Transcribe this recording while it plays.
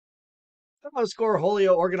Hello,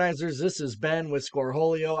 Scoreholio organizers. This is Ben with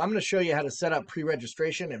Scoreholio. I'm going to show you how to set up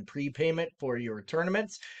pre-registration and prepayment for your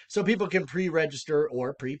tournaments so people can pre-register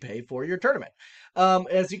or prepay for your tournament.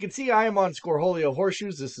 As you can see, I am on Scoreholio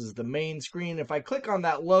Horseshoes. This is the main screen. If I click on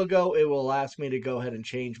that logo, it will ask me to go ahead and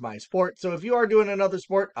change my sport. So if you are doing another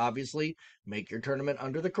sport, obviously make your tournament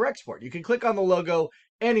under the correct sport. You can click on the logo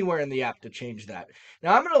anywhere in the app to change that.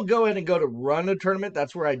 Now I'm going to go ahead and go to run a tournament.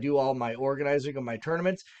 That's where I do all my organizing of my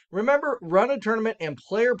tournaments. Remember, run a tournament and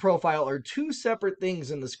player profile are two separate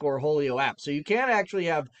things in the Scoreholio app. So you can actually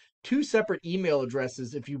have two separate email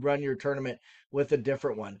addresses if you run your tournament with a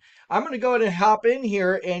different one. I'm going to go ahead and hop in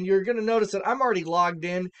here, and you're going to notice that I'm already logged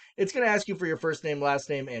in. It's going to ask you for your first name, last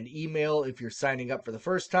name, and email if you're signing up for the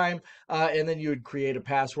first time, and then you would create a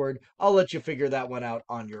password. I'll let you figure that one out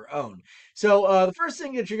on your own. So the first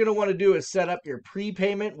thing that you're going to want to do is set up your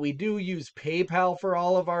prepayment. We do use PayPal for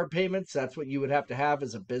all of our payments. That's what you would have to have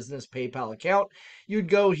as a business PayPal account. You'd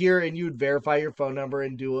go here and you'd verify your phone number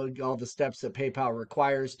and do all the steps that PayPal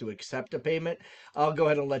requires to accept a payment. I'll go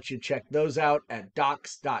ahead and let you check those out at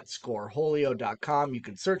docs.scoreholio.com. You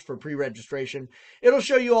can search for pre-registration. It'll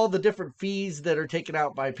show you all the different fees that are taken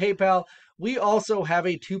out by PayPal. We also have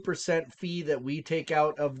a 2% fee that we take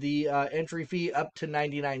out of the entry fee up to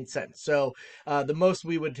 99 cents. So the most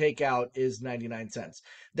we would take out is 99 cents.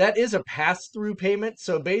 That is a pass-through payment.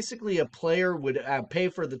 So basically a player would pay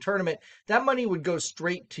for the tournament. That money would go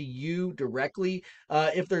straight to you directly.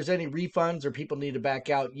 If there's any refunds or people need to back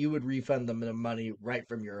out, you would refund them the money right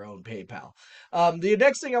from your own PayPal. The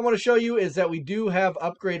next thing I want to show you is that we do have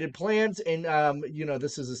upgraded plans. And,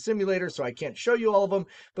 this is a simulator, so I can't show you all of them.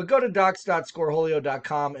 But go to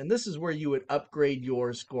docs.scoreholio.com, and this is where you would upgrade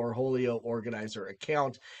your Scoreholio organizer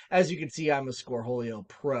account. As you can see, I'm a Scoreholio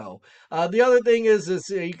Pro. The other thing is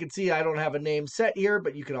you can see I don't have a name set here,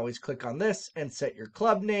 but you can always click on this and set your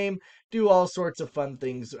club name. Do all sorts of fun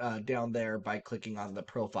things down there by clicking on the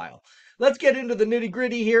profile. Let's get into the nitty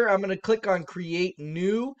gritty here. I'm going to click on Create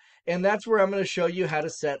New, and that's where I'm going to show you how to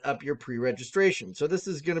set up your pre-registration. So this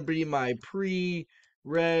is going to be my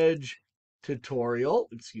pre-reg tutorial.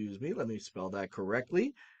 Excuse me, let me spell that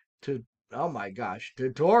correctly. Oh my gosh,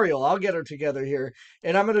 tutorial. I'll get her together here.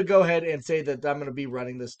 And I'm going to go ahead and say that I'm going to be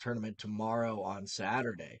running this tournament tomorrow on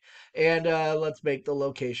Saturday. And let's make the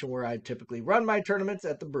location where I typically run my tournaments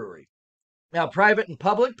at the brewery. Now, private and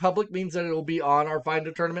public. Public means that it will be on our Find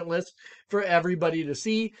a Tournament list for everybody to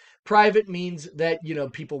see. Private means that,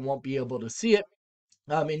 people won't be able to see it.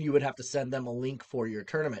 And you would have to send them a link for your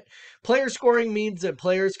tournament. Player scoring means that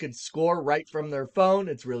players can score right from their phone.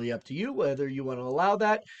 It's really up to you whether you want to allow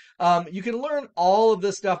that. You can learn all of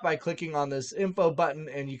this stuff by clicking on this info button,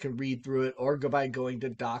 and you can read through it or go by going to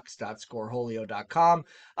docs.scoreholio.com.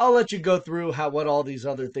 I'll let you go through what all these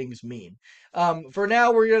other things mean. For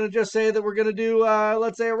now, we're going to just say that we're going to do,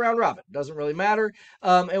 let's say, a round robin. Doesn't really matter.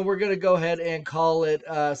 And we're going to go ahead and call it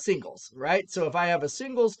singles, right? So if I have a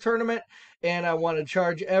singles tournament, and I want to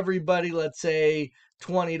charge everybody, let's say,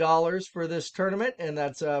 $20 for this tournament, and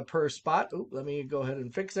that's per spot. Ooh, let me go ahead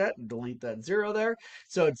and fix that and delete that zero there.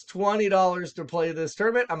 So it's $20 to play this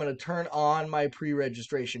tournament. I'm going to turn on my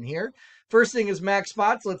pre-registration here. First thing is max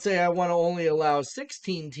spots. Let's say I want to only allow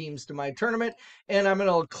 16 teams to my tournament, and I'm going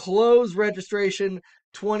to close registration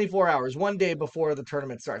 24 hours, one day before the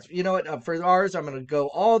tournament starts. You know what? For ours, I'm going to go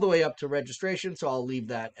all the way up to registration, so I'll leave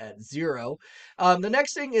that at 0. The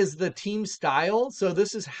next thing is the team style. So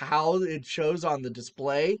this is how it shows on the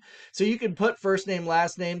display. So you can put first name,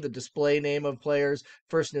 last name, the display name of players,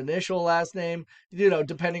 first initial, last name,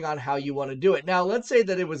 depending on how you want to do it. Now, let's say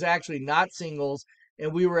that it was actually not singles,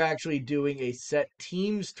 and we were actually doing a set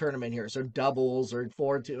teams tournament here, so doubles or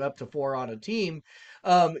up to 4 on a team.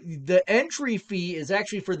 The entry fee is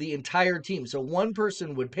actually for the entire team. So one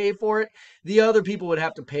person would pay for it. The other people would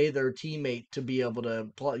have to pay their teammate to be able to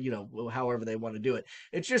play, however they want to do it.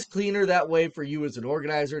 It's just cleaner that way for you as an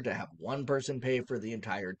organizer to have one person pay for the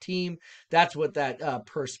entire team. That's what that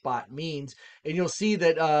per spot means. And you'll see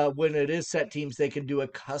that when it is set teams, they can do a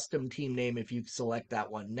custom team name if you select that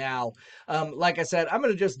one now. Like I said, I'm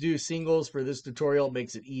going to just do singles for this tutorial. It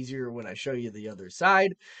makes it easier when I show you the other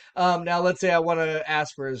side. Now, let's say I want to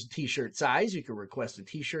ask for a t-shirt size. You can request a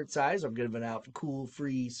t-shirt size. I'm giving out cool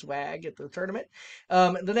free swag at the tournament.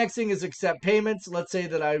 The next thing is accept payments. Let's say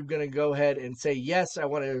that I'm going to go ahead and say, yes, I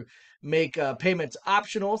want to make payments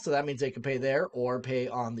optional. So that means they can pay there or pay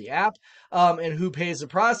on the app. And who pays the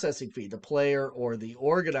processing fee, the player or the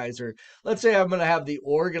organizer. Let's say I'm going to have the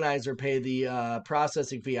organizer pay the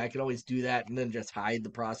processing fee. I can always do that and then just hide the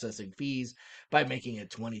processing fees by making it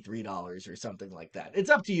 $23 or something like that. It's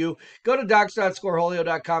up to you. Go to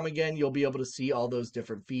docs.scoreholio.com again. You'll be able to see all those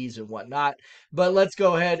different fees and whatnot. But let's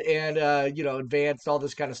go ahead and, advanced, all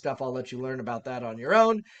this kind of stuff. I'll let you learn about that on your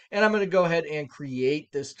own. And I'm going to go ahead and create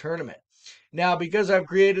this tournament. Now, because I've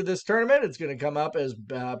created this tournament, it's going to come up as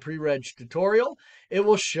pre-reg tutorial. It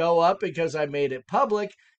will show up because I made it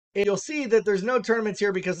public. And you'll see that there's no tournaments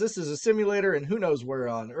here because this is a simulator and who knows where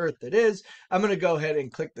on earth it is. I'm going to go ahead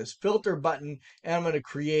and click this filter button and I'm going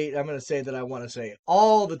to say that I want to say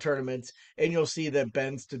all the tournaments, and you'll see that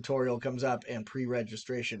Ben's tutorial comes up and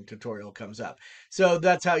pre-registration tutorial comes up. So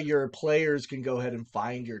that's how your players can go ahead and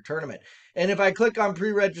find your tournament. And if I click on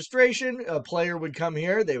pre-registration, a player would come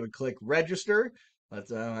here, they would click register.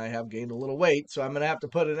 I have gained a little weight, so I'm going to have to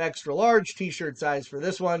put an extra large t-shirt size for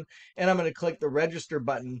this one, and I'm going to click the register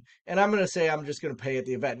button, and I'm going to say I'm just going to pay at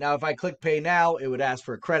the event. Now, if I click pay now, it would ask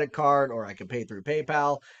for a credit card, or I could pay through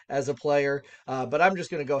PayPal as a player, but I'm just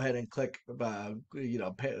going to go ahead and click,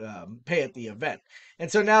 pay at the event. And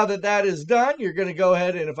so now that that is done, you're going to go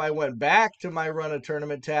ahead, and if I went back to my Run a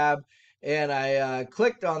Tournament tab, and I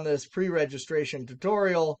clicked on this pre-registration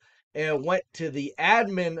tutorial and went to the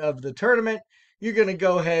admin of the tournament, you're going to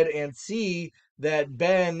go ahead and see that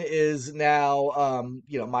Ben is now,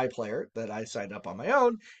 my player that I signed up on my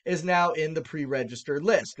own is now in the pre-registered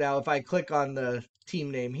list. Now, if I click on the team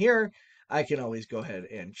name here, I can always go ahead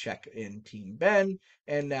and check in Team Ben,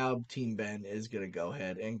 and now Team Ben is going to go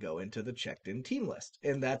ahead and go into the checked in team list.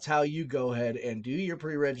 And that's how you go ahead and do your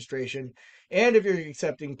pre-registration. And if you're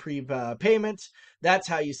accepting payments, that's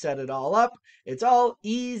how you set it all up. It's all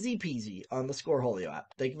easy peasy on the Scoreholio app.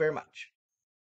 Thank you very much.